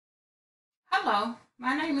Hello,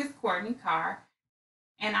 my name is Courtney Carr,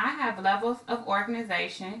 and I have Levels of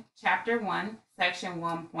Organization, Chapter 1, Section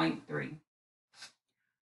 1.3.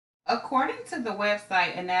 According to the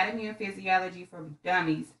website Anatomy and Physiology for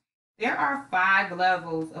Dummies, there are 5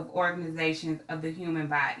 levels of organizations of the human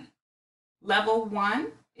body. Level 1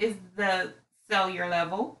 is the cellular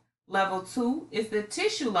level, Level 2 is the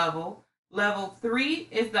tissue level, Level 3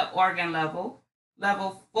 is the organ level,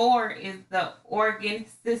 Level 4 is the organ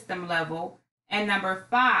system level, and number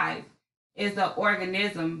 5 is the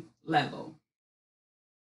organism level.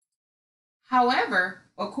 However,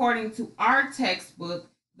 according to our textbook,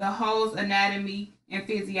 the Hole's Anatomy and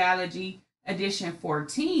Physiology, edition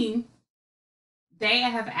 14, they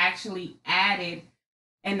have actually added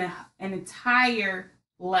an entire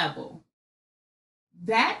level.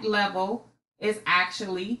 That level is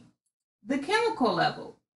actually the chemical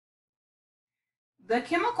level. The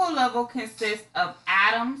chemical level consists of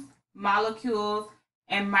atoms, molecules,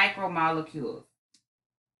 and micromolecules.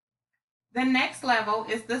 The next level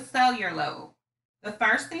is the cellular level. The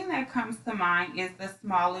first thing that comes to mind is the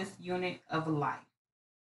smallest unit of life.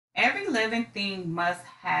 Every living thing must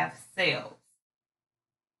have cells.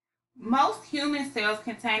 Most human cells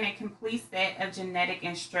contain a complete set of genetic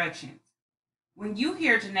instructions. When you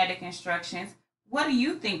hear genetic instructions, what do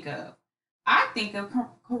you think of? I think of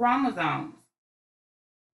chromosomes.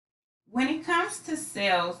 When it comes to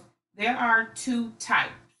cells, there are 2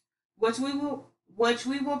 types, which we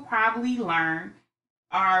will probably learn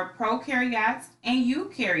are prokaryotes and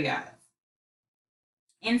eukaryotes.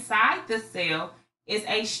 Inside the cell is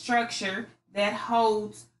a structure that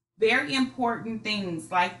holds very important things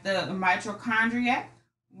like the mitochondria,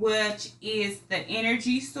 which is the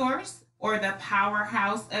energy source or the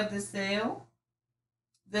powerhouse of the cell,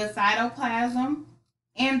 the cytoplasm,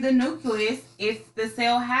 and the nucleus if the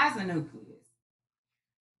cell has a nucleus.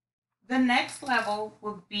 The next level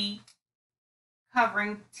will be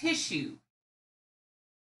covering tissue.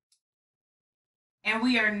 And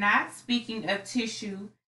we are not speaking of tissue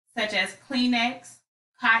such as Kleenex,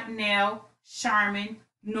 Cottonelle, Charmin,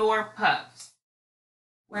 nor puffs.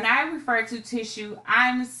 When I refer to tissue,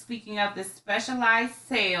 I'm speaking of the specialized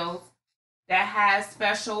cells that have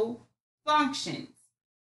special functions.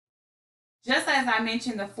 Just as I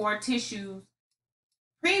mentioned the 4 tissues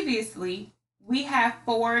previously, we have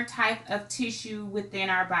 4 types of tissue within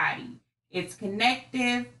our body. It's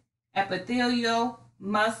connective, epithelial,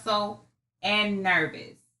 muscle, and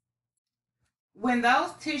nervous. When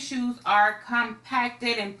those tissues are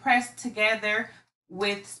compacted and pressed together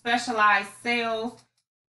with specialized cells,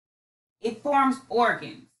 it forms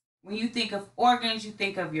organs. When you think of organs, you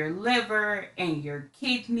think of your liver and your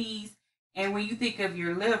kidneys. And when you think of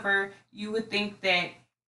your liver, you would think that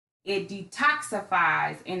it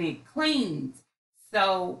detoxifies and it cleans.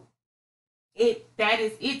 So that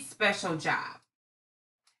is its special job.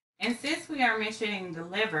 And since we are mentioning the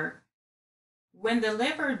liver, when the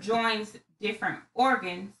liver joins different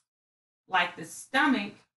organs, like the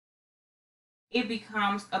stomach, it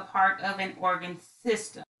becomes a part of an organ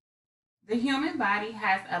system. The human body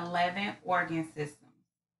has 11 organ systems.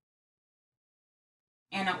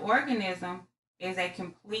 And an organism is a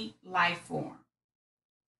complete life form.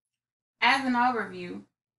 As an overview,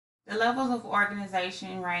 the levels of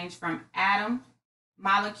organization range from atoms,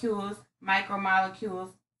 molecules,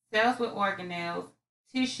 micromolecules, cells with organelles,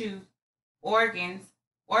 tissues, organs,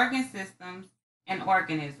 organ systems, and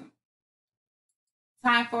organisms.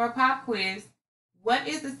 Time for a pop quiz. What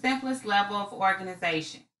is the simplest level of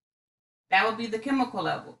organization? That would be the chemical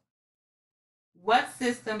level. What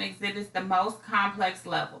system exhibits the most complex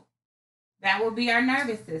level? That will be our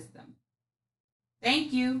nervous system.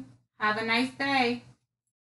 Thank you. Have a nice day.